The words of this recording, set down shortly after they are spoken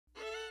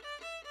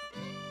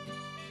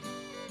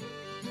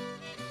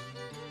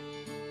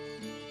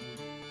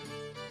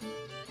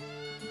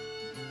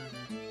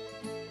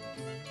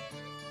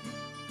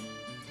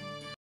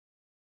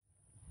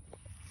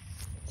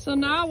So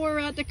now we're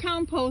at the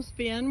compost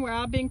bin where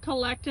I've been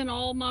collecting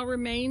all my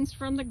remains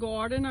from the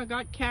garden. I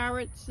got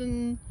carrots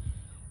and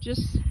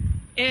just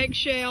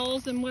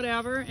eggshells and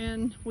whatever,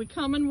 and we're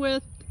coming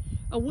with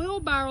a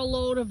wheelbarrow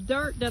load of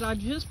dirt that I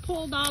just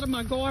pulled out of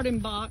my garden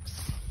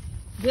box.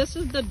 This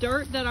is the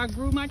dirt that I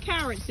grew my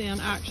carrots in,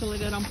 actually,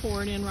 that I'm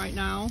pouring in right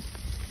now.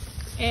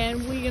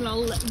 And we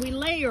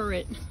layer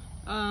it.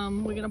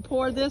 We're gonna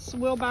pour this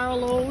wheelbarrow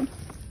load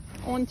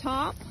on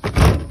top,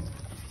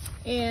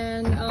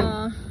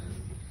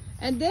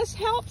 and this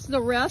helps the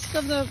rest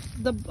of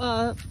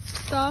the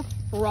stuff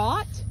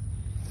rot,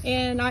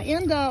 and I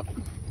end up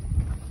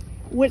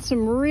with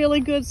some really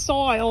good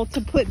soil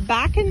to put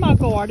back in my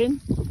garden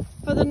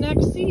for the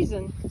next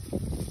season.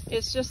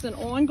 It's just an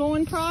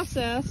ongoing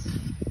process.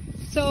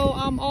 So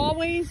I'm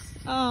always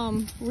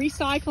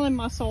recycling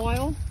my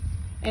soil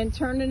and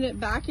turning it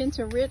back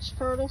into rich,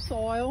 fertile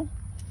soil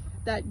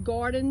that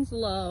gardens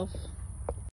love.